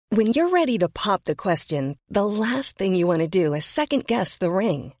When you're ready to pop the question, the last thing you want to do is second-guess the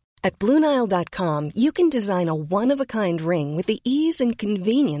ring. At BlueNile.com, you can design a one-of-a-kind ring with the ease and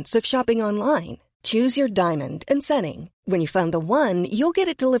convenience of shopping online. Choose your diamond and setting. When you find the one, you'll get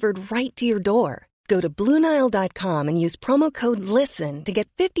it delivered right to your door. Go to BlueNile.com and use promo code LISTEN to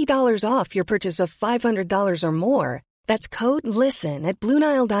get $50 off your purchase of $500 or more. That's code LISTEN at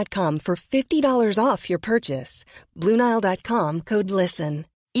BlueNile.com for $50 off your purchase. BlueNile.com, code LISTEN.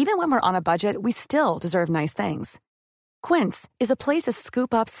 Even when we're on a budget, we still deserve nice things. Quince is a place to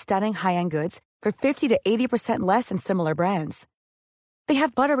scoop up stunning high-end goods for 50 to 80% less than similar brands. They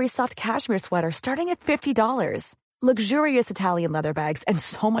have buttery soft cashmere sweaters starting at $50, luxurious Italian leather bags, and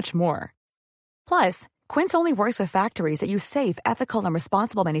so much more. Plus, Quince only works with factories that use safe, ethical, and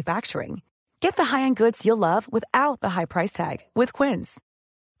responsible manufacturing. Get the high-end goods you'll love without the high price tag with Quince.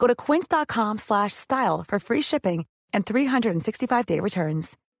 Go to quince.com/style for free shipping and 365-day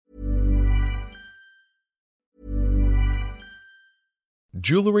returns.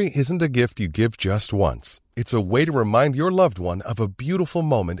 Jewelry isn't a gift you give just once. It's a way to remind your loved one of a beautiful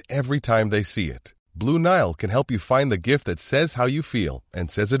moment every time they see it. Blue Nile can help you find the gift that says how you feel and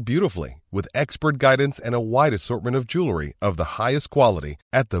says it beautifully, with expert guidance and a wide assortment of jewelry of the highest quality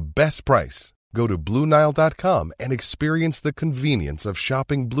at the best price. Go to BlueNile.com and experience the convenience of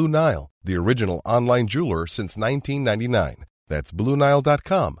shopping Blue Nile, the original online jeweler since 1999. That's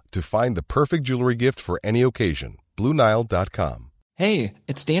BlueNile.com to find the perfect jewelry gift for any occasion. BlueNile.com. Hey,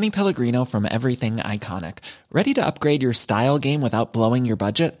 it's Danny Pellegrino from Everything Iconic. Ready to upgrade your style game without blowing your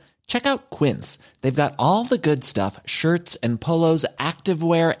budget? Check out Quince. They've got all the good stuff, shirts and polos,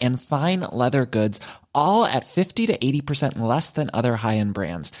 activewear, and fine leather goods, all at 50 to 80% less than other high-end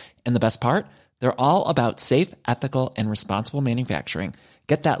brands. And the best part? They're all about safe, ethical, and responsible manufacturing.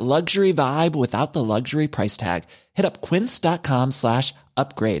 Get that luxury vibe without the luxury price tag. Hit up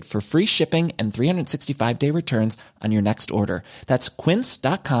quince.com/upgrade for free shipping and 365-day returns on your next order. That's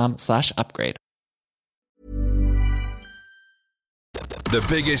quince.com/upgrade. The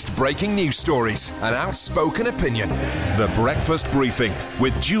biggest breaking news stories and outspoken opinion. The Breakfast Briefing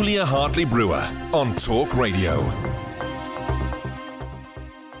with Julia Hartley-Brewer on Talk Radio.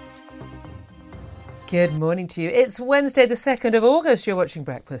 Good morning to you. It's Wednesday, the 2nd of August. You're watching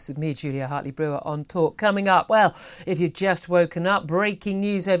Breakfast with me, Julia Hartley-Brewer, on Talk. Coming up, well, if you've just woken up, breaking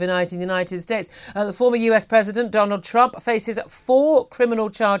news overnight in the United States. The former US President Donald Trump faces 4 criminal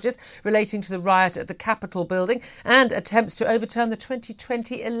charges relating to the riot at the Capitol building and attempts to overturn the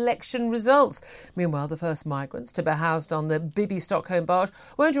 2020 election results. Meanwhile, the first migrants to be housed on the Bibi Stockholm barge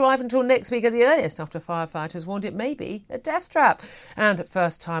won't arrive until next week at the earliest, after firefighters warned it may be a death trap. And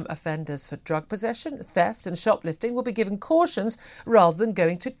first-time offenders for drug possession, theft and shoplifting will be given cautions rather than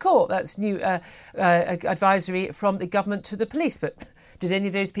going to court. That's new advisory from the government to the police. But did any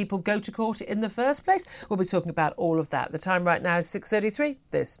of those people go to court in the first place? We'll be talking about all of that. The time right now is 6:33.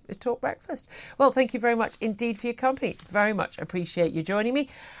 This is Talk Breakfast. Well, thank you very much indeed for your company. Very much appreciate you joining me.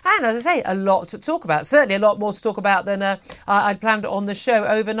 And as I say, a lot to talk about. Certainly a lot more to talk about than I'd planned on the show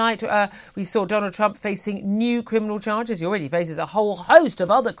overnight. We saw Donald Trump facing new criminal charges. He already faces a whole host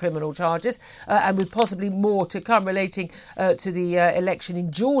of other criminal charges, and with possibly more to come relating to the election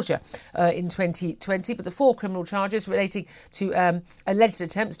in Georgia in 2020. But the 4 criminal charges relating to alleged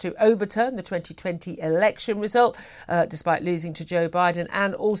attempts to overturn the 2020 election result, despite losing to Joe Biden,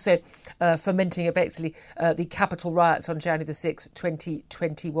 and also fomenting basically the Capitol riots on January the 6th,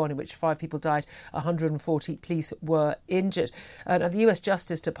 2021, in which 5 people died, 140 police were injured. Now, the US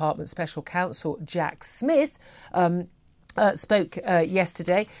Justice Department Special Counsel Jack Smith spoke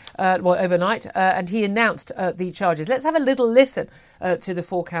yesterday, overnight, and he announced the charges. Let's have a little listen to the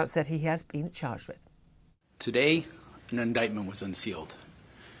 4 counts that he has been charged with. Today, an indictment was unsealed,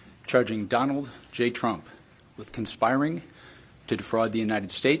 charging Donald J. Trump with conspiring to defraud the United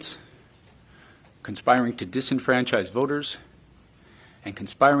States, conspiring to disenfranchise voters, and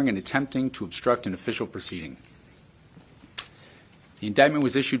conspiring and attempting to obstruct an official proceeding. The indictment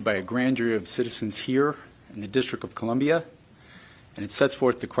was issued by a grand jury of citizens here in the District of Columbia, and it sets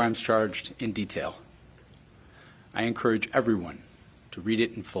forth the crimes charged in detail. I encourage everyone to read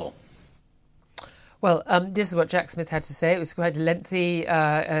it in full. Well, this is what Jack Smith had to say. It was quite a lengthy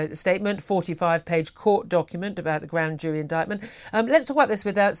statement, 45-page court document about the grand jury indictment. Let's talk about this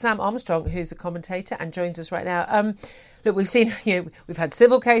with Sam Armstrong, who's a commentator and joins us right now. Look, we've seen, we've had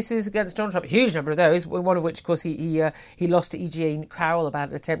civil cases against Donald Trump, a huge number of those, one of which, of course, he lost to E. Jean Carroll about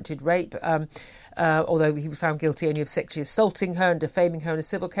an attempted rape, although he was found guilty only of sexually assaulting her and defaming her in a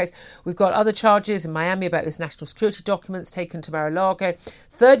civil case. We've got other charges in Miami about his national security documents taken to Mar-a-Lago,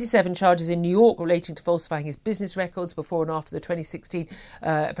 37 charges in New York relating to falsifying his business records before and after the 2016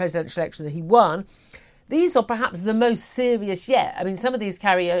 presidential election that he won. These are perhaps the most serious yet. I mean, some of these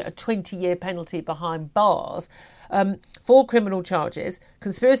carry a 20-year penalty behind bars. 4 criminal charges: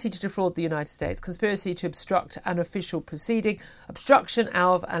 conspiracy to defraud the United States, conspiracy to obstruct an official proceeding, obstruction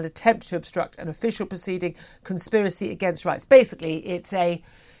of and attempt to obstruct an official proceeding, conspiracy against rights. Basically, it's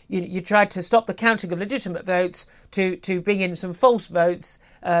you tried to stop the counting of legitimate votes to bring in some false votes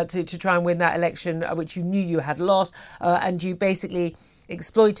to try and win that election, which you knew you had lost, and you basically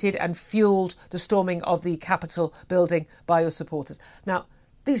exploited and fuelled the storming of the Capitol building by your supporters. Now,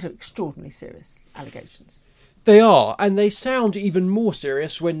 these are extraordinarily serious allegations. They are, and they sound even more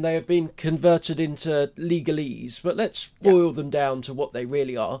serious when they have been converted into legalese. But let's boil them down to what they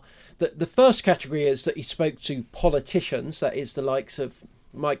really are. The first category is that he spoke to politicians, that is the likes of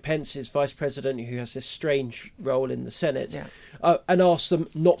Mike Pence, his vice president, who has this strange role in the Senate, and asked them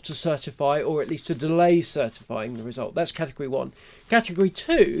not to certify, or at least to delay certifying the result. That's category 1. Category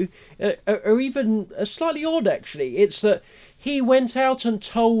 2 are even slightly odd, actually. It's that he went out and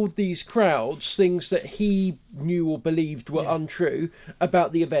told these crowds things that he knew or believed were untrue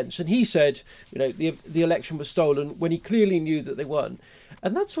about the events. And he said, the election was stolen when he clearly knew that they weren't.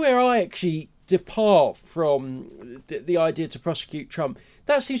 And that's where I actually depart from the idea to prosecute Trump.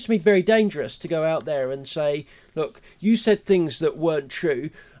 That seems to me very dangerous, to go out there and say, look, you said things that weren't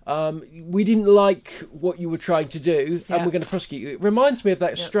true. We didn't like what you were trying to do, and we're going to prosecute you. It reminds me of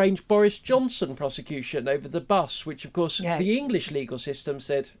that strange Boris Johnson prosecution over the bus, which, of course, the English legal system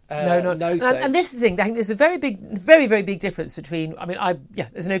said no. And this is the thing. I think there's a very, very big difference between. I mean,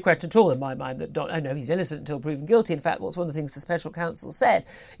 there's no question at all in my mind that I know he's innocent until proven guilty. In fact, what's one of the things the special counsel said?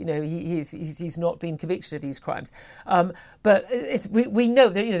 He's not been convicted of these crimes. But we know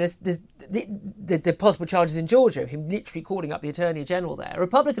that there's the possible charges in Georgia, him literally calling up the Attorney General there,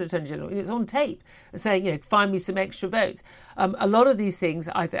 Republican Attorney General, it's on tape, saying, find me some extra votes. A lot of these things,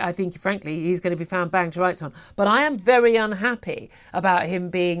 I think, frankly, he's going to be found bang to rights on. But I am very unhappy about him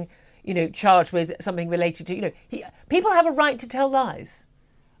being, charged with something related to, people have a right to tell lies.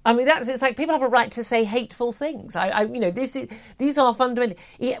 I mean, it's like people have a right to say hateful things. These are fundamental.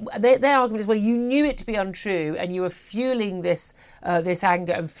 Their argument is, well, you knew it to be untrue, and you were fueling this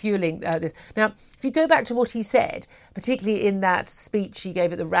anger and fueling this. Now, if you go back to what he said, particularly in that speech he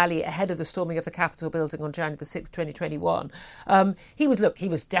gave at the rally ahead of the storming of the Capitol building on January the 6th, 2021, he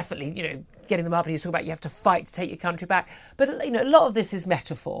was definitely, getting them up, and he was talking about you have to fight to take your country back. But a lot of this is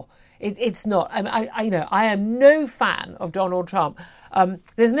metaphor. It's not. I am no fan of Donald Trump.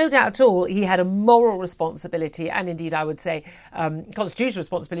 There's no doubt at all he had a moral responsibility, and indeed I would say constitutional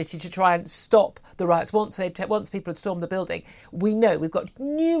responsibility, to try and stop the riots once people had stormed the building. We know we've got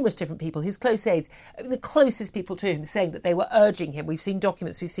numerous different people, his close aides, the closest people to him, saying that they were urging him. We've seen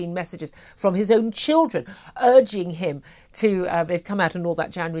documents, we've seen messages from his own children urging him to. They've come out in all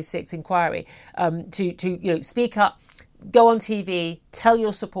that January 6th inquiry to speak up. Go on TV, tell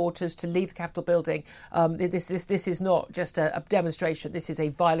your supporters to leave the Capitol building. This is not just a demonstration. This is a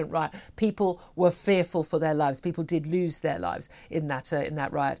violent riot. People were fearful for their lives. People did lose their lives in that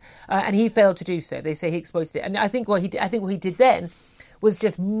riot, and he failed to do so. They say he exploited it, and I think what he did then was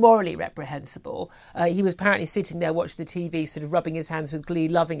just morally reprehensible. He was apparently sitting there watching the TV, sort of rubbing his hands with glee,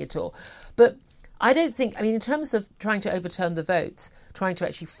 loving it all, but. I don't think, in terms of trying to overturn the votes, trying to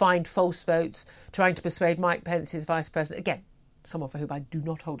actually find false votes, trying to persuade Mike Pence, his vice president, again, someone for whom I do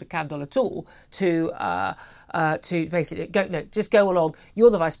not hold a candle at all, to basically just go along. You're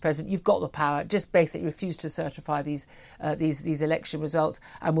the vice president. You've got the power. Just basically refuse to certify these election results,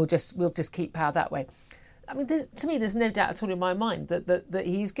 and we'll just keep power that way. I mean, to me, there's no doubt at all in my mind that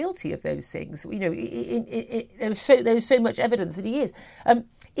he's guilty of those things. There's so much evidence that he is.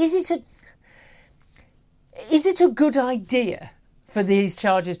 Is it a good idea for these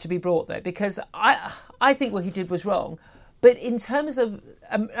charges to be brought, though? Because I think what he did was wrong. But in terms of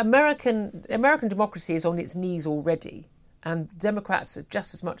American democracy is on its knees already, and Democrats are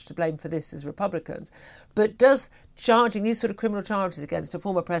just as much to blame for this as Republicans. But does charging these sort of criminal charges against a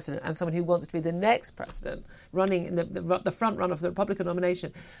former president and someone who wants to be the next president, running in the front runner for the Republican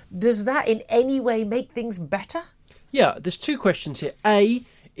nomination, does that in any way make things better? Yeah, there's two questions here. A,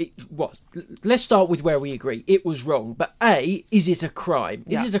 let's start with where we agree. It was wrong. But A, is it a crime?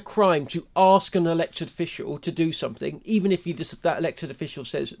 Is it a crime to ask an elected official to do something, even if that elected official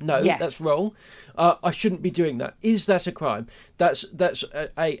says, no, that's wrong, I shouldn't be doing that? Is that a crime? That's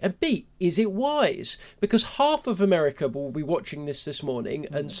A. And B, is it wise? Because half of America will be watching this morning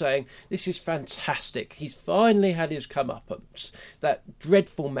and saying, this is fantastic. He's finally had his comeuppance. That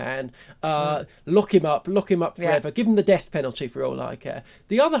dreadful man, lock him up forever, give him the death penalty for all I care.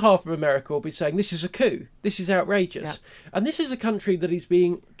 The other half of America will be saying, this is a coup. This is outrageous. And this is a country that is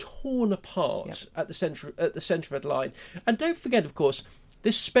being torn apart at the centre of the line. And don't forget, of course,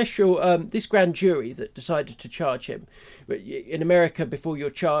 this special, this grand jury that decided to charge him. In America, before you're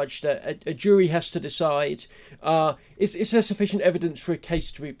charged, a jury has to decide, is there sufficient evidence for a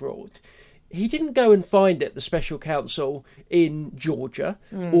case to be brought? He didn't go and find it, the special counsel, in Georgia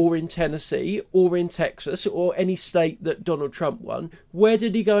or in Tennessee or in Texas or any state that Donald Trump won. Where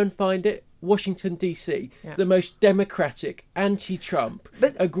did he go and find it? Washington, D.C., the most democratic, anti-Trump,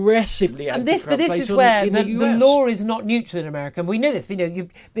 aggressively anti-Trump But this is where the law is not neutral in America. And we know this.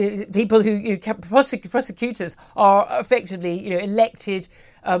 People who prosecutors are effectively elected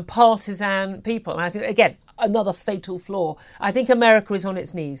partisan people. And I think, again, another fatal flaw. I think America is on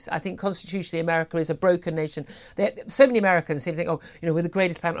its knees. I think constitutionally America is a broken nation. So many Americans seem to think, we're the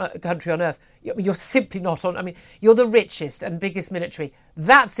greatest country on earth. You're simply not on. I mean, you're the richest and biggest military.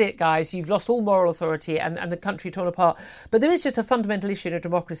 That's it, guys. You've lost all moral authority and the country torn apart. But there is just a fundamental issue in a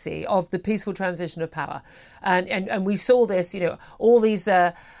democracy of the peaceful transition of power. And we saw this, all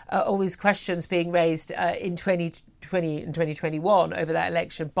these questions being raised in 2020 and 2021 over that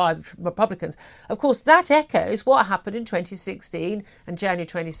election by the Republicans. Of course, that echoes what happened in 2016 and January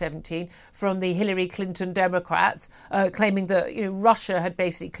 2017 from the Hillary Clinton Democrats, claiming that Russia had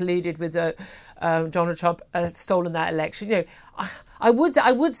basically colluded with Donald Trump, stolen that election. I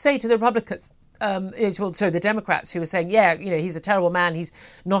would say to the Republicans, the Democrats who were saying, he's a terrible man. He's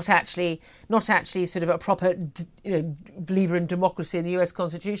not actually sort of a proper, believer in democracy in the US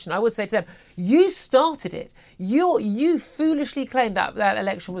Constitution. I would say to them, you started it. You foolishly claimed that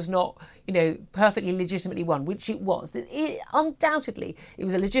election was not, perfectly legitimately won, which it was. Undoubtedly, it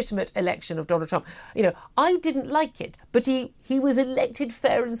was a legitimate election of Donald Trump. I didn't like it, but he was elected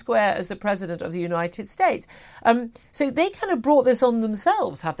fair and square as the president of the United States. So they kind of brought this on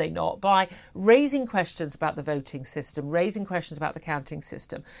themselves, have they not, by raising questions about the voting system, raising questions about the counting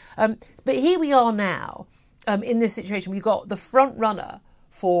system. But here we are now in this situation. We've got the front runner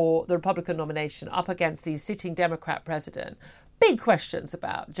for the Republican nomination up against the sitting Democrat president. Big questions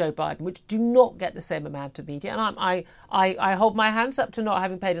about Joe Biden, which do not get the same amount of media. And I hold my hands up to not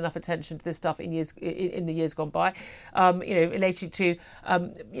having paid enough attention to this stuff in the years gone by, related to,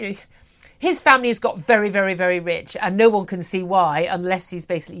 his family has got very, very, very rich, and no one can see why unless he's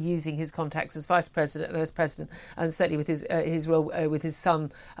basically using his contacts as vice president and as president, and certainly with his role with his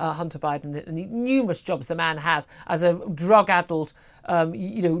son Hunter Biden and the numerous jobs the man has as a drug-addled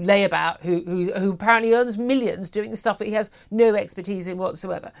layabout who apparently earns millions doing stuff that he has no expertise in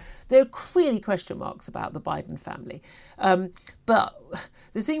whatsoever. There are clearly question marks about the Biden family, but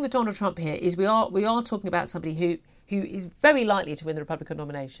the thing with Donald Trump here is we are talking about somebody who is very likely to win the Republican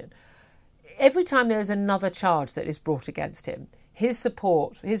nomination. Every time there is another charge that is brought against him, his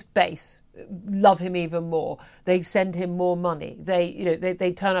support, his base, love him even more. They send him more money.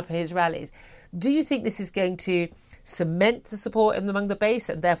 They turn up at his rallies. Do you think this is going to cement the support among the base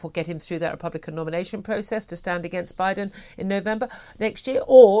and therefore get him through that Republican nomination process to stand against Biden in November next year?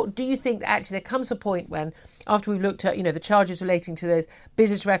 Or do you think that actually there comes a point when, after we've looked at, the charges relating to those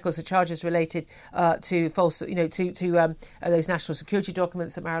business records, the charges related to false, to those national security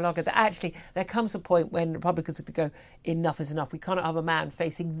documents at Mar-a-Lago, that actually there comes a point when Republicans are going to go, enough is enough. We cannot have a man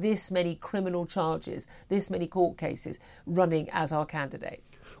facing this many criminal charges, this many court cases, running as our candidate.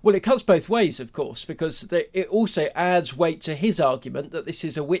 Well, it cuts both ways, of course, because it also adds weight to his argument that this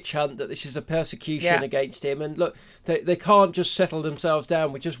is a witch hunt, that this is a persecution against him. And look, they can't just settle themselves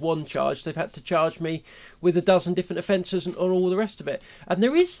down with just one charge. They've had to charge me with a dozen different offences and all the rest of it. And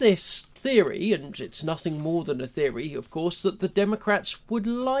there is this theory, and it's nothing more than a theory, of course, that the Democrats would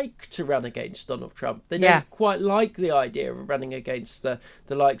like to run against Donald Trump. They don't quite like the idea of running against the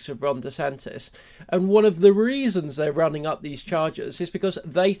likes of Ron DeSantis. And one of the reasons they're running up these charges is because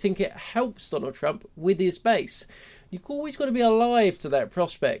they think it helps Donald Trump with his base. you've always got to be alive to that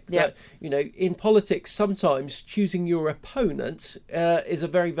prospect that, in politics, sometimes choosing your opponent is a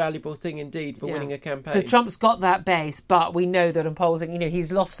very valuable thing indeed for winning a campaign. Because Trump's got that base, but we know that in polls,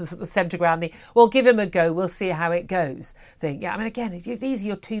 he's lost the sort of centre ground. Well, give him a go, we'll see how it goes thing. Yeah, I mean, again, these are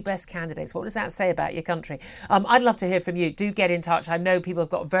your two best candidates. What does that say about your country? I'd love to hear from you. Do get in touch. I know people have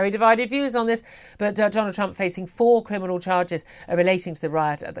got very divided views on this, but Donald Trump facing 4 criminal charges relating to the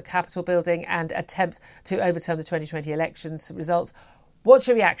riot at the Capitol building and attempts to overturn the 2020 elections results. What's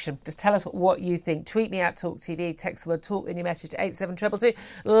your reaction? Just tell us what you think. Tweet me at Talk TV. Text the word TALK in your message to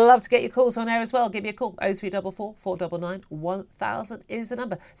 87222. Love to get your calls on air as well. Give me a call. 0344 499 1000 is the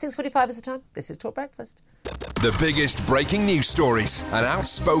number. 6:45 is the time. This is Talk Breakfast. The biggest breaking news stories and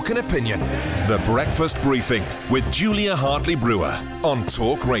outspoken opinion. The Breakfast Briefing with Julia Hartley-Brewer on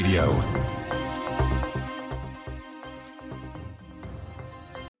Talk Radio.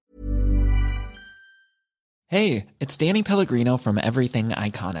 Hey, it's Danny Pellegrino from Everything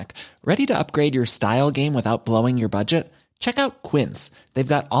Iconic. Ready to upgrade your style game without blowing your budget? Check out Quince. They've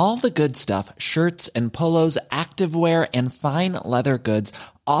got all the good stuff, shirts and polos, activewear, and fine leather goods,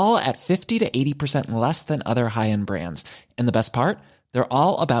 all at 50 to 80% less than other high-end brands. And the best part? They're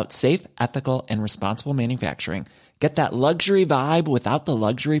all about safe, ethical, and responsible manufacturing. Get that luxury vibe without the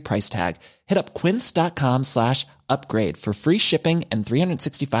luxury price tag. Hit up quince.com/upgrade for free shipping and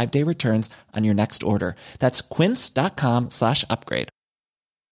 365-day returns on your next order. That's quince.com/upgrade.